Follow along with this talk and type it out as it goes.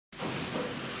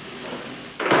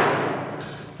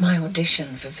My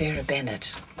audition for Vera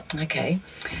Bennett. Okay.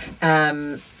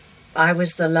 I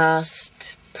was the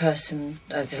last person,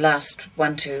 the last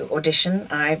one to audition.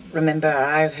 I remember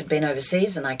I had been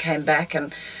overseas and I came back,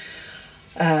 and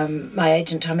my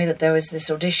agent told me that there was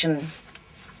this audition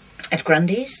at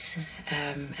Grundy's,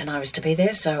 and I was to be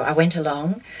there, so I went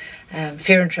along.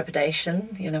 Fear and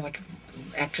trepidation, you know what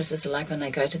actresses are like when they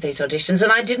go to these auditions.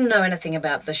 And I didn't know anything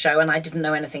about the show, and I didn't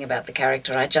know anything about the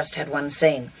character. I just had one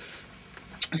scene.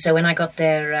 So when I got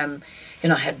there, you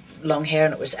know, I had long hair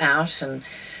and it was out, and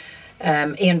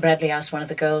Ian Bradley asked one of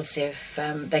the girls if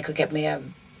they could get me a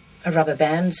rubber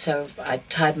band, so I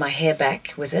tied my hair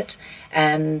back with it,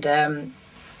 and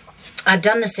I'd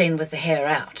done the scene with the hair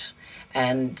out,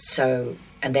 and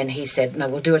then he said, no,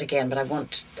 we'll do it again, but I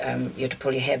want you to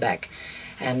pull your hair back.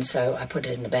 And so I put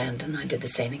it in a band and I did the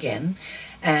scene again,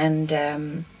 and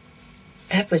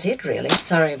that was it, really.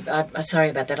 Sorry about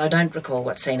that. I don't recall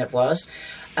what scene it was.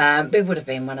 It would have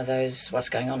been one of those, what's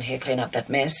going on here, clean up that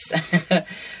mess.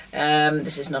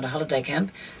 This is not a holiday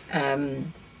camp.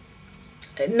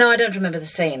 No, I don't remember the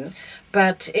scene,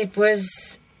 but it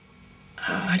was,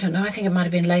 I don't know, I think it might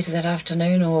have been later that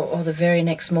afternoon or the very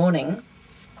next morning.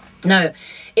 No,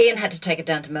 Ian had to take it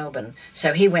down to Melbourne,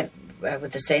 so he went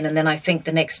with the scene, and then I think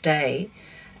the next day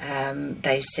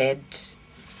they said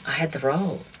I had the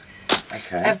role.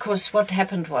 Okay. Of course, what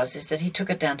happened is that he took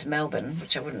it down to Melbourne,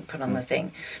 which I wouldn't put on the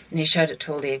thing, and he showed it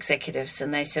to all the executives,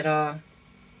 and they said, oh,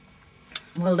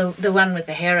 well, the one with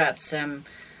the hair outs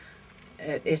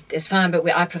is fine, but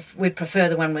we prefer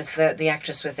the one with the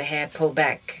actress with the hair pulled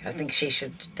back. I think she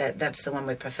should, that's the one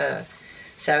we prefer.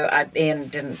 So Ian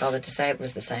didn't bother to say it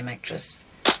was the same actress.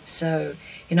 So,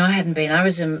 you know, I hadn't been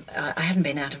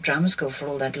out of drama school for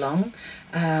all that long.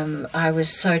 I was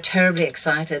so terribly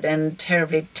excited and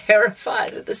terribly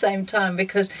terrified at the same time,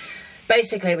 because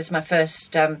basically it was my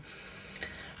first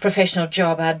professional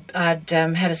job. I'd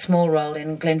had a small role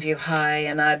in Glenview High,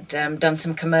 and I'd done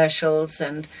some commercials,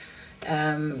 and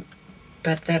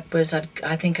but that was,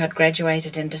 I think I'd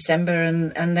graduated in December,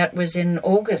 and that was in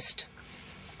August.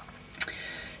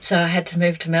 So I had to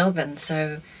move to Melbourne,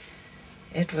 so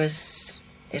it was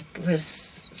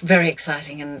very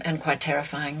exciting and quite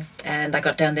terrifying. And I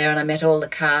got down there and I met all the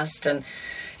cast, and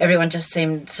everyone just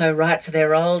seemed so right for their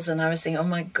roles, and I was thinking, oh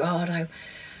my God,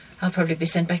 I'll probably be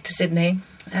sent back to Sydney.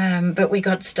 But we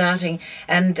got starting,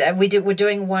 and we're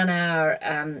doing 1 hour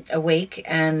a week,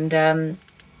 and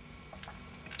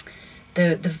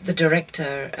the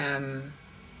director,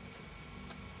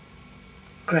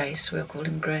 Grace, we'll call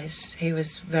him Grace, he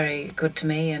was very good to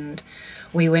me, and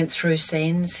we went through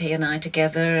scenes, he and I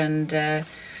together, and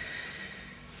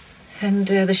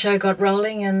the show got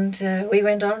rolling, and we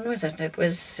went on with it. It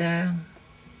was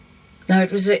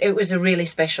it was a really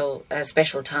special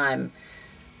time